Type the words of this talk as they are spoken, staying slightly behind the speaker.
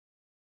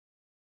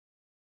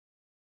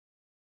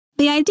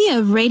The idea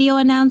of radio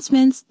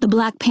announcements, the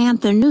Black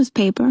Panther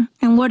newspaper,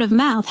 and word of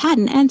mouth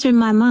hadn't entered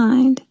my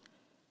mind.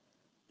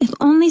 If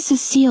only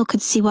Cecile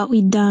could see what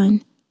we'd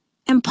done.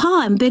 And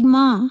Pa and Big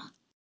Ma.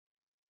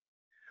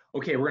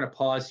 Okay, we're going to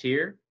pause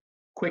here.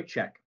 Quick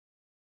check.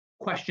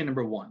 Question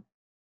number 1.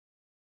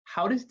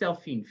 How does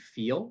Delphine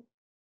feel?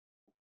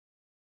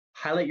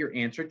 Highlight your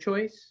answer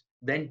choice,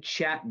 then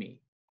chat me.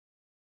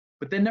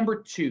 But then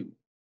number 2,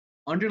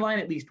 underline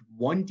at least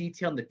one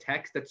detail in the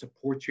text that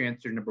supports your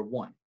answer to number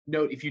 1.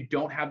 Note, if you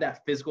don't have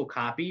that physical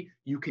copy,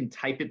 you can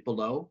type it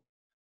below.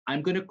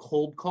 I'm going to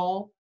cold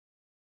call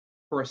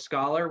for a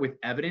scholar with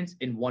evidence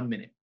in 1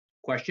 minute.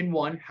 Question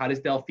 1, how does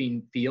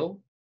Delphine feel?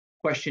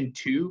 Question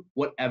 2,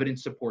 what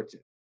evidence supports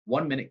it?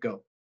 1 minute,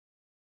 go.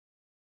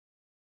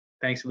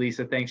 Thanks,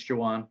 Lisa. Thanks,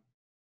 Joanne.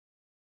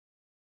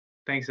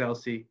 Thanks,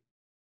 Elsie.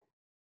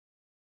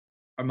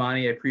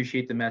 Armani, I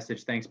appreciate the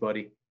message. Thanks,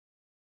 buddy.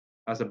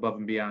 That's above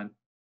and beyond.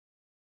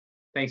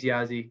 Thanks,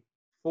 Yazi.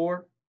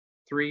 4,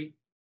 3,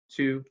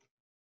 2,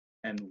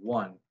 and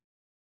 1.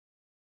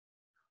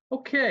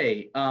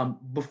 Okay,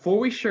 before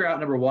we share out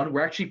number 1,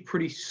 we're actually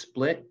pretty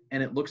split,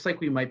 and it looks like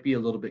we might be a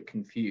little bit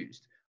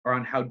confused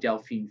around how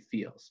Delphine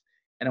feels.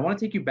 And I want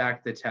to take you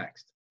back to the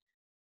text.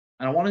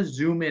 And I want to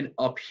zoom in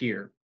up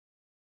here.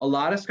 A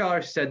lot of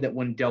scholars said that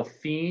when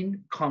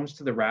Delphine comes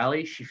to the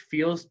rally, she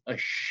feels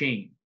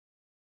ashamed.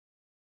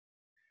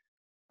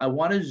 I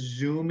want to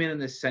zoom in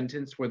the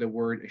sentence where the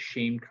word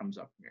ashamed comes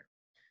up here.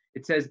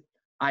 It says,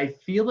 I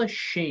feel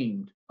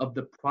ashamed of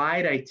the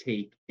pride I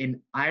take in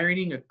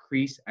ironing a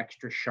crease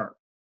extra sharp.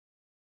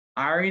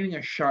 Ironing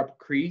a sharp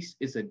crease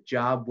is a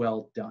job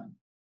well done.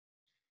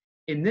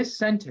 In this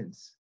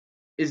sentence,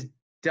 is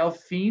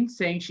Delphine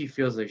saying she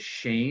feels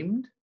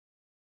ashamed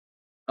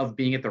of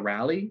being at the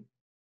rally?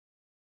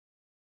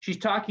 She's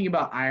talking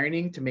about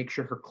ironing to make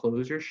sure her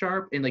clothes are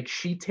sharp, and like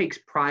she takes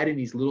pride in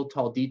these little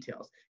tall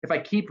details. If I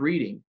keep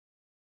reading,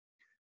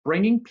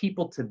 bringing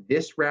people to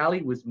this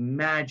rally was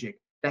magic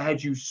that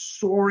had you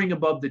soaring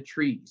above the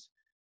trees.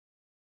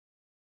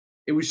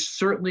 It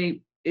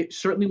certainly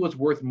was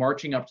worth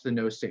marching up to the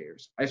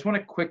no-sayers. I just want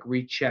a quick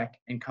recheck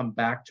and come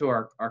back to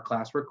our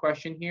classwork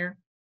question here.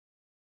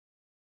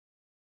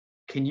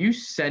 Can you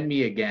send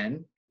me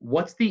again?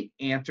 What's the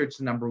answer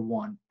to number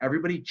 1?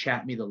 Everybody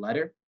chat me the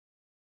letter.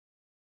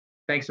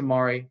 Thanks,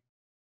 Amari.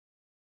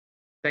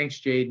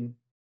 Thanks, Jaden.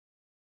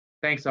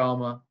 Thanks,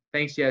 Alma.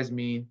 Thanks,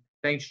 Yasmin.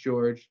 Thanks,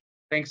 George.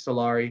 Thanks,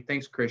 Solari.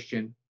 Thanks,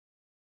 Christian.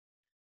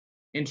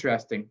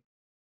 Interesting.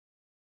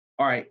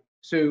 All right,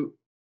 so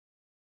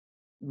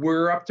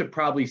we're up to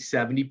probably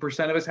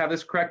 70% of us have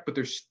this correct, but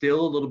there's still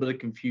a little bit of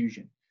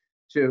confusion.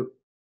 So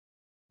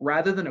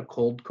rather than a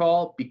cold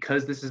call,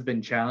 because this has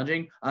been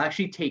challenging, I'll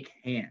actually take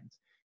hands.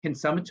 Can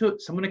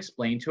someone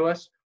explain to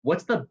us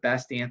what's the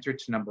best answer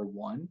to number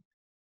 1?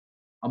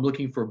 I'm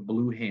looking for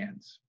blue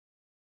hands.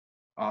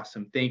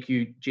 Awesome. Thank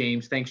you,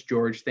 James. Thanks,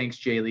 George. Thanks,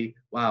 Jaylee.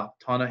 Wow,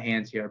 ton of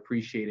hands here. I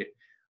appreciate it.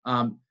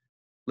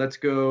 Let's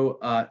go,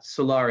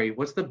 Solari.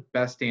 What's the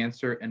best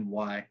answer and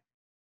why?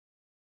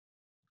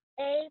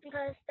 A,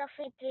 because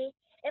definitely,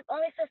 if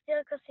only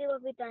Cecile could see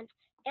what we've done,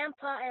 and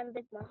Pa and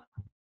Big Ma.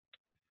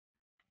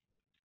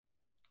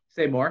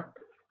 Say more.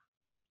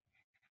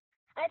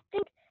 I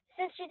think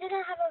since she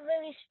didn't have a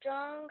really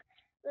strong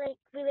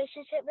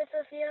relationship with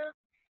Cecile,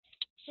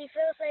 she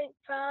feels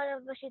proud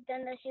of what she's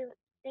done, that she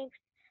thinks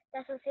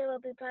that Cecile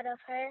will be proud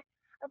of her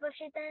of what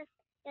she's done.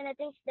 And I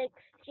think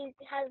she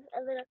has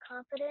a little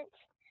confidence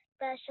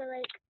that she'll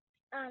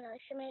I don't know,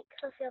 she'll make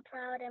Cecile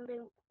proud and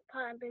bring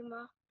Pa and Big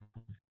Ma.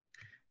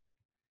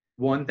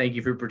 1, thank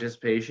you for your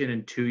participation,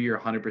 and 2, you're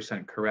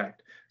 100%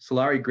 correct.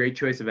 Solari, great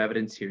choice of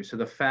evidence here. So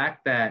the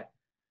fact that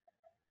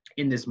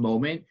in this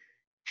moment,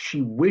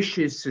 she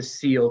wishes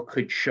Cecile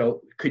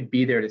could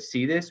be there to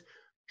see this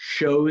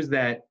shows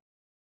that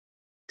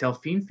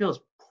Delphine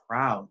feels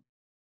proud.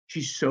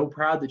 She's so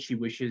proud that she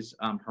wishes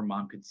her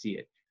mom could see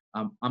it.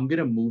 I'm going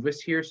to move us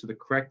here. So the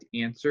correct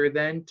answer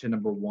then to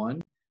number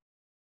 1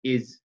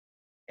 is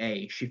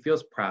A. She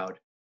feels proud.